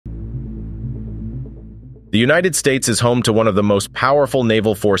The United States is home to one of the most powerful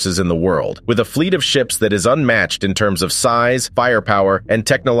naval forces in the world, with a fleet of ships that is unmatched in terms of size, firepower, and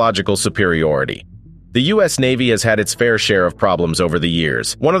technological superiority. The U.S. Navy has had its fair share of problems over the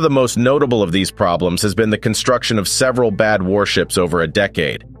years. One of the most notable of these problems has been the construction of several bad warships over a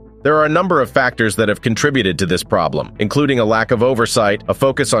decade. There are a number of factors that have contributed to this problem, including a lack of oversight, a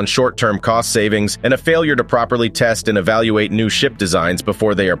focus on short-term cost savings, and a failure to properly test and evaluate new ship designs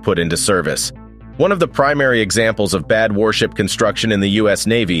before they are put into service. One of the primary examples of bad warship construction in the U.S.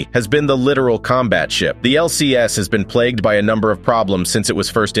 Navy has been the littoral combat ship. The LCS has been plagued by a number of problems since it was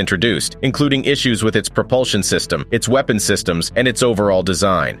first introduced, including issues with its propulsion system, its weapon systems, and its overall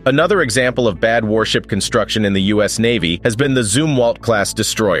design. Another example of bad warship construction in the U.S. Navy has been the Zumwalt-class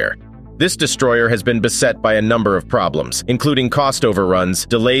destroyer. This destroyer has been beset by a number of problems, including cost overruns,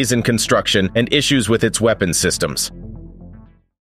 delays in construction, and issues with its weapon systems.